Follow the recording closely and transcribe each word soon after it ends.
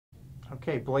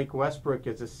Okay, Blake Westbrook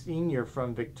is a senior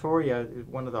from Victoria,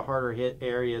 one of the harder hit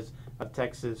areas of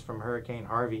Texas from Hurricane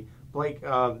Harvey. Blake,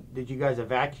 did you guys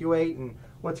evacuate, and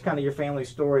what's kind of your family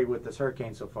story with this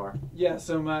hurricane so far? Yeah,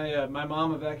 so my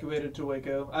mom evacuated to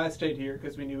Waco. I stayed here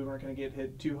because we knew we weren't going to get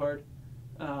hit too hard.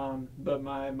 But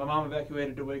my mom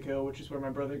evacuated to Waco, which is where my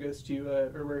brother goes to,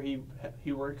 or where he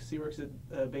works. He works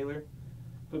at Baylor.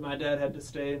 But my dad had to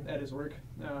stay at his work,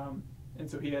 and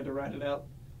so he had to ride it out.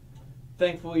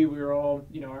 Thankfully, we were all,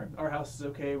 our house is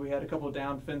okay. We had a couple of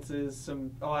downed fences,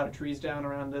 a lot of trees down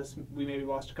around us. We maybe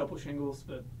lost a couple shingles,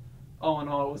 but all in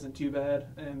all, it wasn't too bad.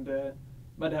 And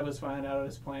my dad was fine out at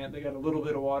his plant. They got a little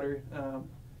bit of water.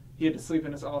 He had to sleep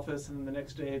in his office, and then the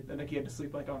next day, I think he had to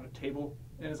sleep like on a table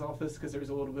in his office because there was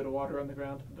a little bit of water on the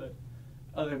ground. But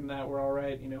other than that, we're all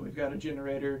right. We've got a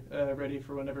generator ready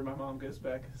for whenever my mom goes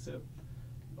back. So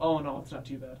all in all, it's not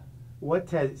too bad.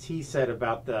 What has he said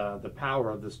about the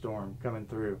power of the storm coming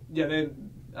through? Yeah,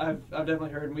 I've definitely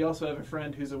heard. And we also have a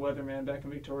friend who's a weatherman back in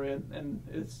Victoria, and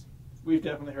we've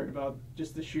definitely heard about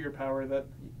just the sheer power that.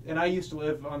 And I used to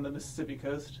live on the Mississippi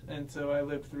coast, and so I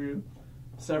lived through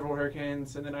several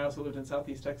hurricanes, and then I also lived in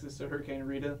Southeast Texas, so Hurricane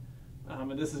Rita,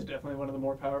 and this is definitely one of the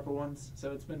more powerful ones.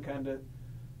 So it's been kind of,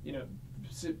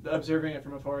 observing it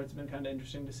from afar, it's been kind of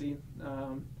interesting to see.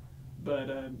 But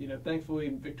thankfully,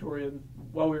 Victoria,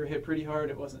 while we were hit pretty hard,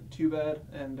 it wasn't too bad,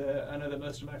 and I know that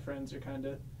most of my friends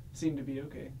seem to be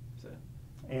okay. So.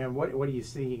 And what do you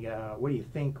see? What do you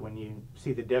think when you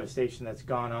see the devastation that's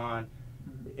gone on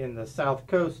in the South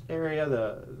Coast area,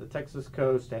 the Texas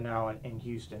coast, and now in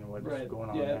Houston? What's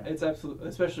going on there? Yeah, it's absolutely,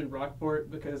 especially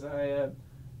Rockport, because I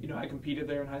competed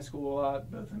there in high school a lot,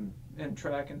 both in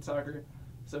track and soccer.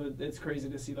 So it's crazy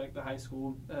to see like the high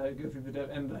school go through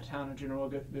and the town in general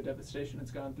go through the devastation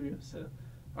it's gone through. So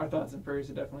our thoughts and prayers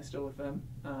are definitely still with them.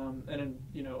 And in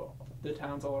the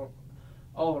towns all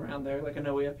around there. Like I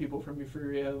know we have people from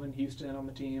Refugio and Houston on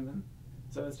the team, and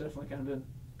so it's definitely kind of been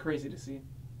crazy to see.